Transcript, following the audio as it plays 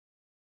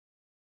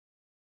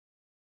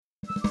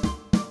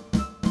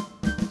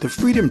The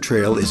Freedom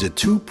Trail is a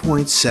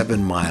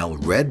 2.7-mile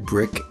red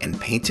brick and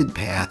painted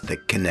path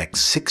that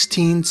connects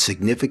 16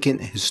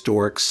 significant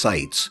historic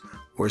sites,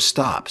 or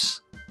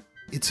stops.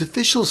 Its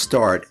official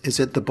start is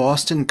at the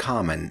Boston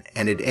Common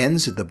and it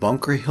ends at the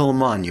Bunker Hill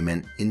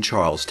Monument in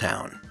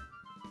Charlestown.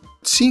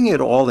 Seeing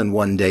it all in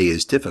one day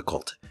is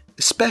difficult,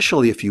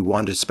 especially if you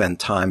want to spend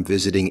time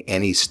visiting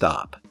any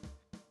stop.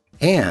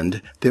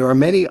 And there are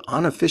many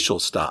unofficial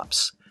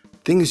stops,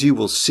 things you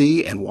will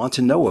see and want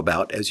to know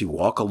about as you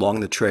walk along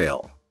the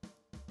trail.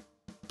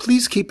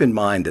 Please keep in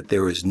mind that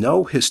there is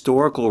no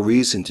historical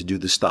reason to do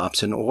the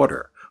stops in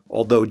order,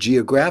 although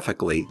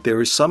geographically there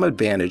is some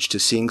advantage to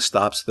seeing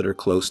stops that are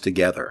close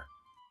together.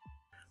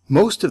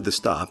 Most of the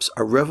stops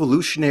are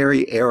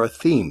Revolutionary Era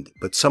themed,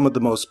 but some of the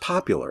most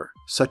popular,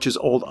 such as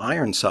Old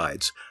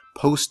Ironsides,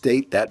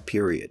 post-date that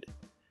period.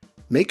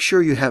 Make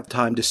sure you have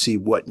time to see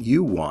what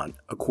you want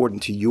according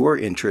to your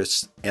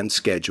interests and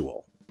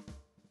schedule.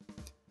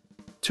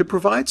 To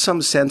provide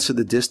some sense of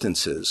the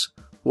distances,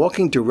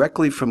 walking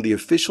directly from the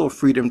official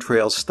Freedom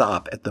Trail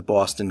stop at the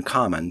Boston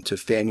Common to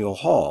Faneuil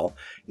Hall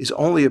is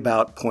only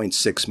about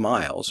 0.6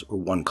 miles, or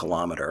 1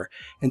 kilometer,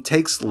 and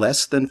takes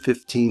less than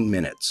 15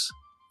 minutes.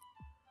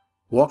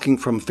 Walking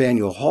from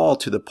Faneuil Hall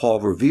to the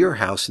Paul Revere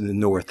house in the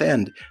North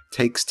End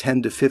takes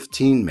 10 to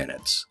 15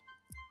 minutes.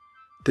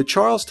 The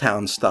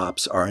Charlestown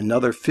stops are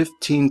another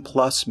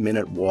 15-plus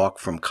minute walk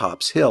from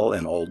Copp's Hill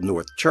and Old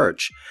North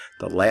Church,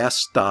 the last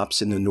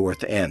stops in the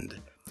North End,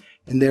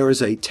 and there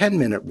is a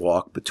 10-minute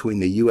walk between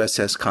the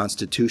USS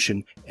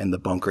Constitution and the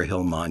Bunker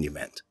Hill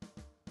Monument.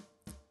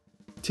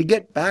 To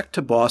get back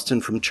to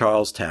Boston from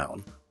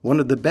Charlestown,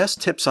 one of the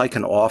best tips I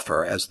can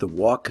offer, as the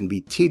walk can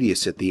be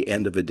tedious at the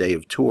end of a day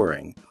of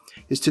touring,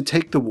 is to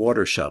take the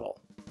water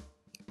shuttle.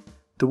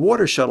 The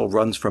water shuttle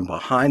runs from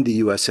behind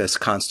the USS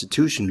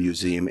Constitution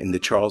Museum in the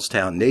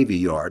Charlestown Navy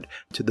Yard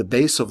to the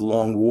base of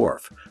Long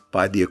Wharf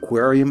by the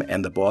Aquarium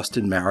and the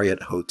Boston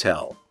Marriott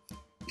Hotel.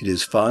 It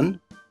is fun,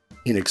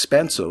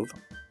 inexpensive,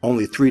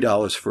 only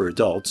 $3 for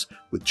adults,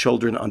 with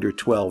children under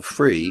 12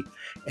 free,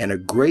 and a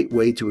great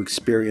way to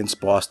experience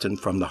Boston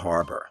from the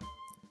harbor.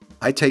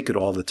 I take it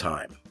all the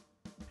time.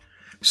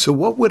 So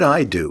what would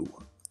I do?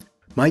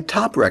 My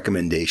top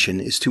recommendation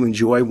is to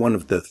enjoy one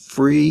of the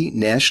free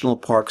National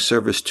Park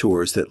Service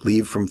tours that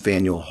leave from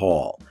Faneuil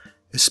Hall,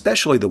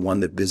 especially the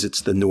one that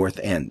visits the North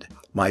End,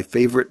 my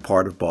favorite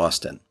part of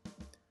Boston.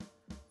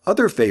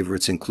 Other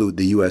favorites include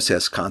the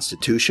USS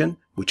Constitution,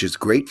 which is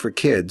great for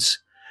kids,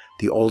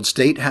 the Old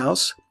State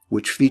House,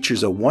 which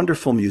features a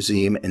wonderful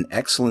museum and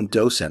excellent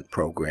docent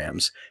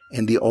programs,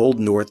 and the Old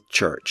North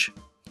Church.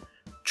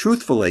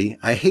 Truthfully,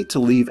 I hate to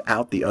leave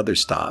out the other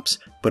stops,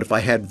 but if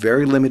I had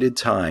very limited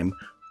time,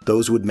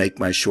 those would make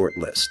my short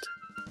list.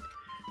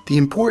 The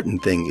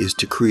important thing is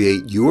to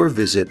create your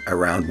visit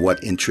around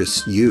what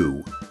interests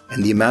you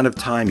and the amount of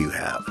time you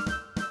have.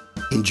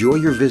 Enjoy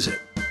your visit.